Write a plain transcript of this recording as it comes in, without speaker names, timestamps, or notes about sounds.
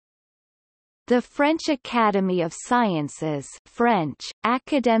The French Academy of Sciences, French,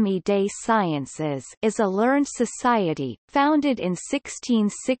 Académie des Sciences, is a learned society, founded in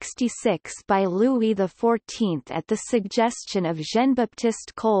 1666 by Louis XIV at the suggestion of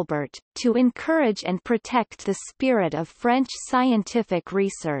Jean-Baptiste Colbert, to encourage and protect the spirit of French scientific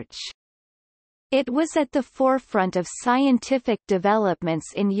research. It was at the forefront of scientific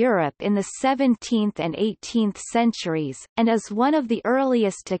developments in Europe in the 17th and 18th centuries, and is one of the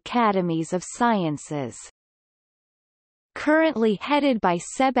earliest academies of sciences. Currently headed by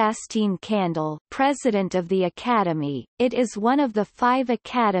Sébastien Candel, president of the Academy, it is one of the 5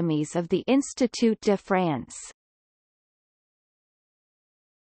 academies of the Institut de France.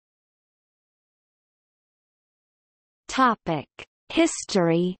 Topic: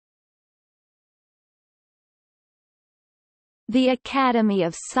 History. The Academy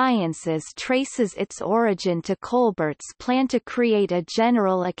of Sciences traces its origin to Colbert's plan to create a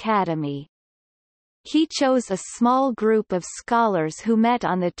general academy. He chose a small group of scholars who met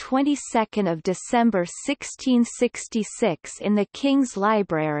on the 22nd of December 1666 in the King's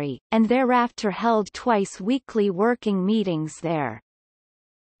Library, and thereafter held twice weekly working meetings there.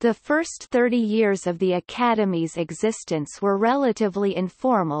 The first 30 years of the Academy's existence were relatively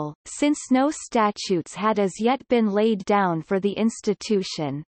informal, since no statutes had as yet been laid down for the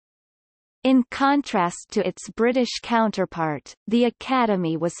institution. In contrast to its British counterpart, the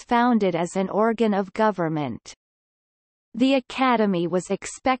Academy was founded as an organ of government. The Academy was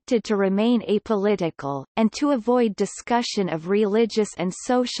expected to remain apolitical, and to avoid discussion of religious and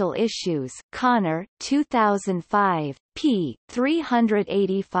social issues. Connor, 2005, p.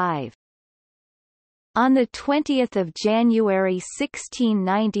 385. On 20 January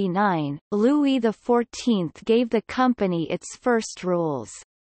 1699, Louis XIV gave the company its first rules.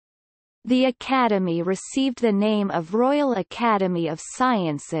 The Academy received the name of Royal Academy of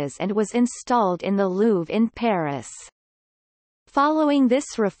Sciences and was installed in the Louvre in Paris. Following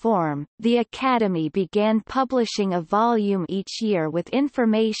this reform, the Academy began publishing a volume each year with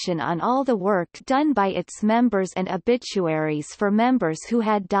information on all the work done by its members and obituaries for members who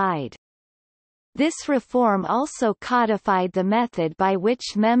had died. This reform also codified the method by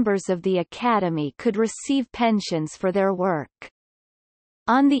which members of the Academy could receive pensions for their work.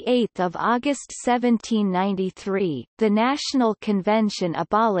 On 8 August 1793, the National Convention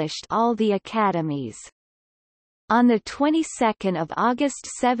abolished all the academies. On the 22nd of August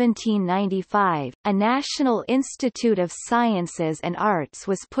 1795, a National Institute of Sciences and Arts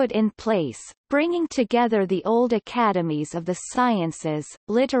was put in place, bringing together the old academies of the sciences,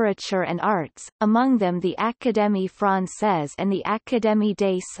 literature and arts, among them the Académie Française and the Académie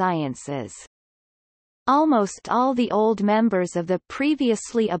des Sciences. Almost all the old members of the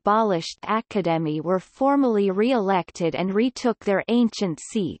previously abolished Academy were formally re-elected and retook their ancient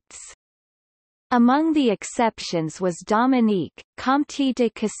seats. Among the exceptions was Dominique, Comte de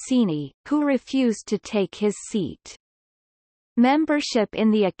Cassini, who refused to take his seat. Membership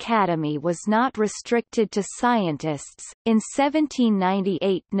in the Academy was not restricted to scientists. In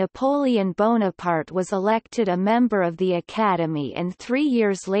 1798, Napoleon Bonaparte was elected a member of the Academy and 3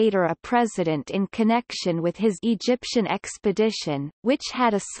 years later a president in connection with his Egyptian expedition, which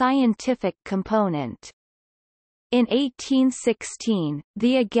had a scientific component. In 1816,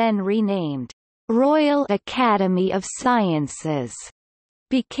 the again renamed Royal Academy of Sciences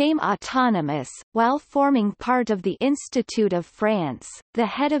became autonomous, while forming part of the Institute of France. The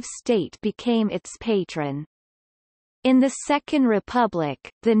head of state became its patron. In the Second Republic,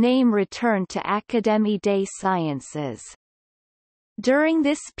 the name returned to Académie des Sciences. During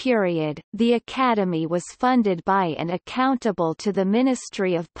this period, the Academy was funded by and accountable to the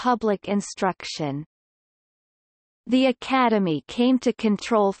Ministry of Public Instruction. The Academy came to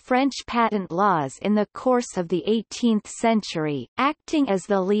control French patent laws in the course of the 18th century, acting as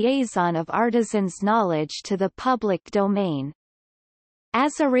the liaison of artisans' knowledge to the public domain.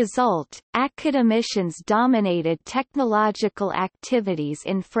 As a result, academicians dominated technological activities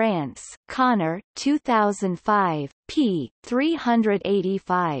in France. Connor, 2005, p.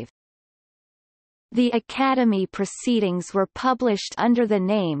 385. The Academy proceedings were published under the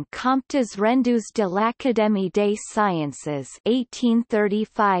name Comptes rendus de l'Académie des Sciences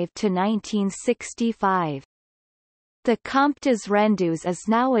 1835–1965. The Comptes rendus is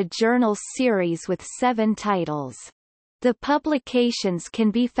now a journal series with 7 titles. The publications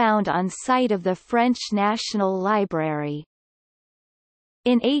can be found on site of the French National Library.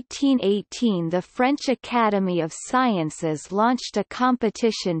 In 1818 the French Academy of Sciences launched a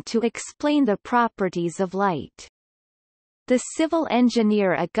competition to explain the properties of light. The civil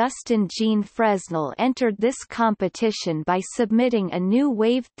engineer Augustin-Jean Fresnel entered this competition by submitting a new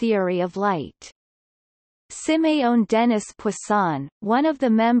wave theory of light. Siméon Denis Poisson, one of the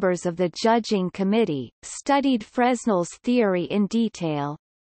members of the judging committee, studied Fresnel's theory in detail.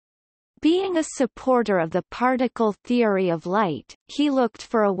 Being a supporter of the particle theory of light, he looked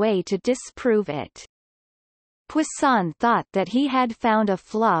for a way to disprove it. Poisson thought that he had found a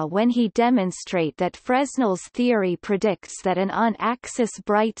flaw when he demonstrated that Fresnel's theory predicts that an on-axis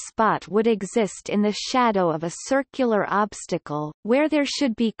bright spot would exist in the shadow of a circular obstacle, where there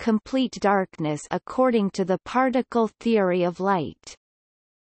should be complete darkness according to the particle theory of light.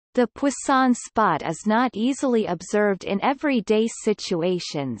 The Poisson spot is not easily observed in everyday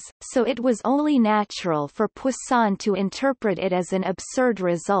situations, so it was only natural for Poisson to interpret it as an absurd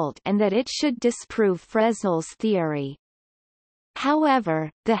result and that it should disprove Fresnel's theory. However,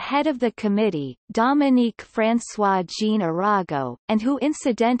 the head of the committee, Dominique François-Jean Arago, and who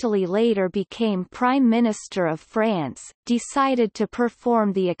incidentally later became Prime Minister of France, decided to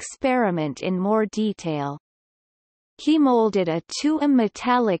perform the experiment in more detail. He molded a 2M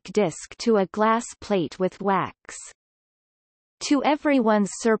metallic disc to a glass plate with wax. To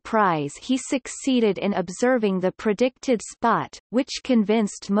everyone's surprise, he succeeded in observing the predicted spot, which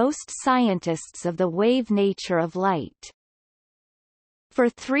convinced most scientists of the wave nature of light. For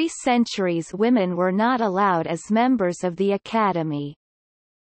 3 centuries women were not allowed as members of the Academy.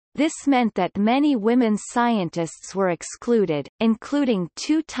 This meant that many women scientists were excluded, including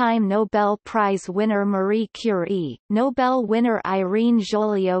 2-time Nobel Prize winner Marie Curie, Nobel winner Irene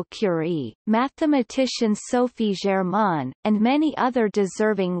Joliot-Curie, mathematician Sophie Germain, and many other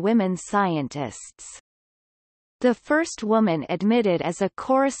deserving women scientists. The first woman admitted as a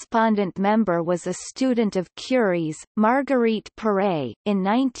correspondent member was a student of Curie's, Marguerite Perret, in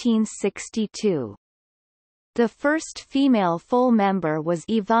 1962. The first female full member was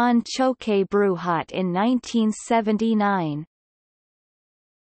Yvonne Choquet-Bruhat in 1979.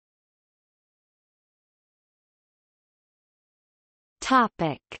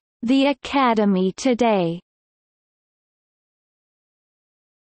 Topic: The Academy today.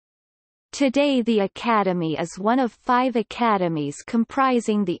 Today the Academy is one of 5 academies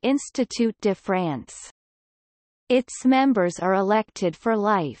comprising the Institut de France. Its members are elected for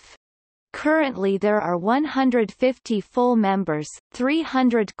life. Currently there are 150 full members,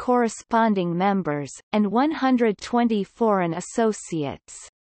 300 corresponding members, and 120 foreign associates.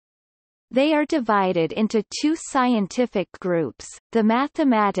 They are divided into 2 scientific groups, the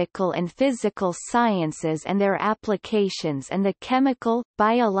mathematical and physical sciences and their applications, and the chemical,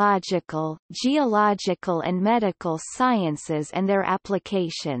 biological, geological and medical sciences and their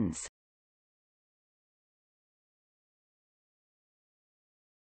applications.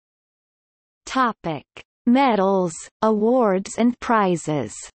 Topic: Medals, awards and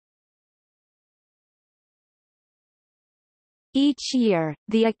prizes. Each year,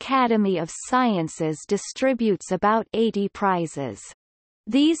 the Academy of Sciences distributes about 80 prizes.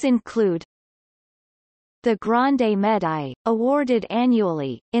 These include the Grande Médaille, awarded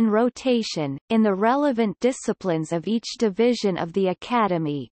annually, in rotation, in the relevant disciplines of each division of the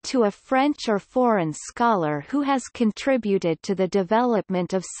Academy, to a French or foreign scholar who has contributed to the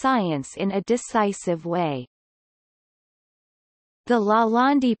development of science in a decisive way. The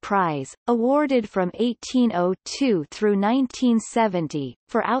Lalande Prize, awarded from 1802 through 1970,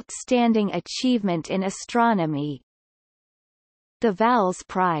 for outstanding achievement in astronomy. The Valls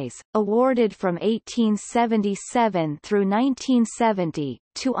Prize, awarded from 1877 through 1970,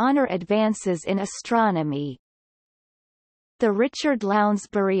 to honor advances in astronomy. The Richard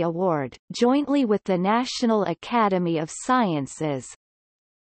Lounsbury Award, jointly with the National Academy of Sciences.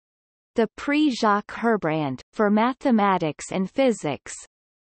 The Prix Jacques Herbrand, for mathematics and physics.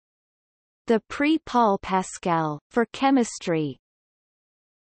 The Prix Paul Pascal, for chemistry.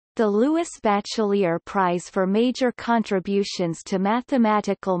 The Louis Bachelier Prize for major contributions to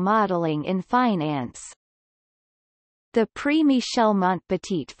mathematical modeling in finance. The Prix Michel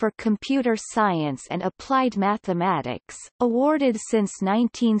Montpetit for computer science and applied mathematics, awarded since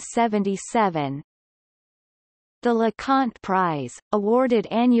 1977. The LeConte Prize, awarded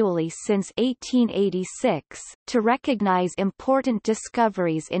annually since 1886, to recognize important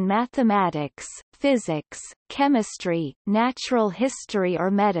discoveries in mathematics, physics, chemistry, natural history or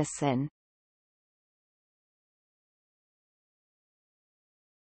medicine.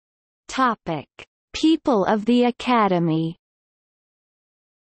 Topic: People of the Academy.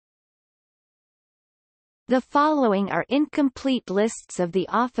 The following are incomplete lists of the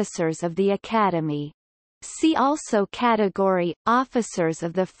officers of the Academy. See also category, Officers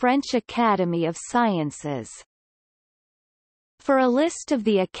of the French Academy of Sciences. For a list of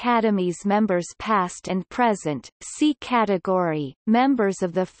the Academy's members past and present, see category, members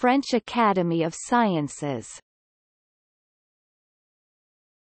of the French Academy of Sciences.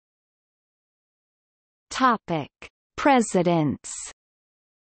 Topic: Presidents.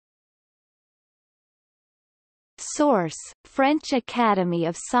 Source: French Academy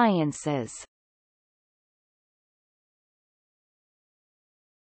of Sciences.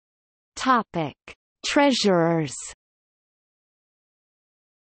 Topic: Treasurers.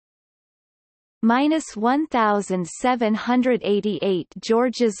 -1788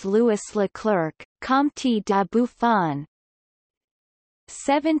 Georges Louis Leclerc, Comte de Buffon.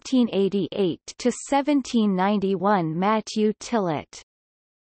 1788 to 1791 Mathieu Tillet.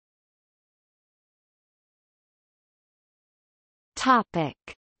 Topic: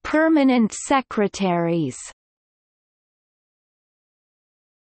 Permanent secretaries.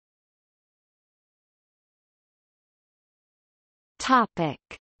 Topic: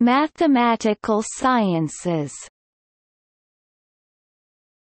 Mathematical sciences.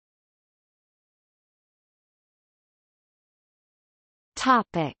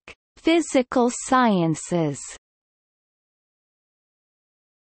 Topic: Physical sciences.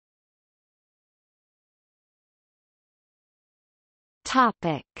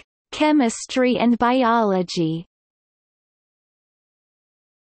 Topic: Chemistry and biology.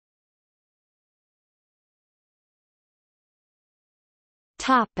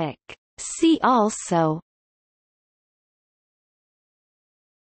 Topic: See also: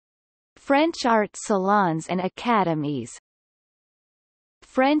 French art salons and academies,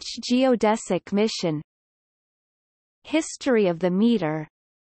 French geodesic mission, History of the meter,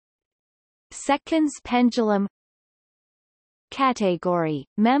 Seconds pendulum, Catégorie,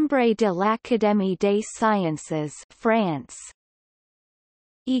 Membre de l'Académie des Sciences, France.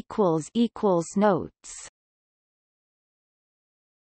 Notes